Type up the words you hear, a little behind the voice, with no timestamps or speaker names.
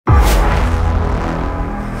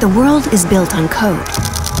The world is built on code.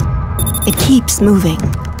 It keeps moving,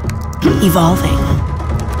 evolving.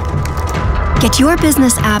 Get your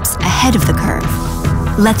business apps ahead of the curve.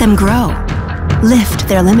 Let them grow, lift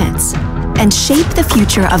their limits, and shape the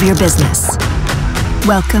future of your business.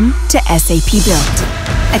 Welcome to SAP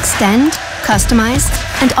Build. Extend, customize,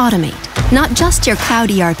 and automate not just your cloud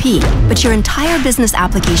ERP, but your entire business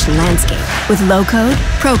application landscape with low-code,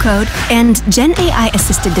 pro-code, and Gen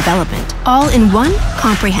AI-assisted development, all in one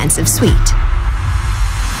comprehensive suite.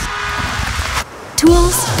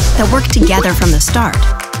 Tools that work together from the start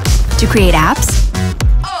to create apps,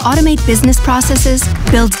 automate business processes,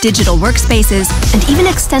 build digital workspaces, and even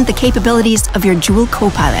extend the capabilities of your Joule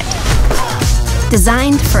Copilot.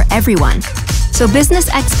 Designed for everyone, so business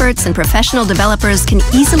experts and professional developers can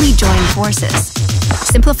easily join forces.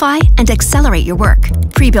 Simplify and accelerate your work.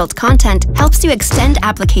 Pre-built content helps you extend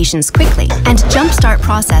applications quickly and jumpstart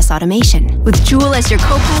process automation with Joule as your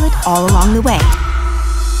Copilot all along the way.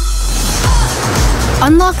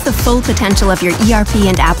 Unlock the full potential of your ERP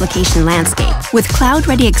and application landscape with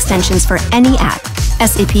cloud-ready extensions for any app,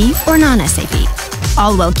 SAP or non-SAP,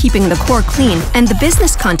 all while keeping the core clean and the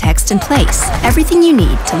business context in place. Everything you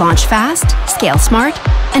need to launch fast, scale smart,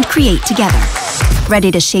 and create together.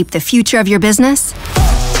 Ready to shape the future of your business?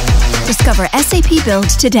 Discover SAP Build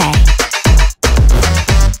today.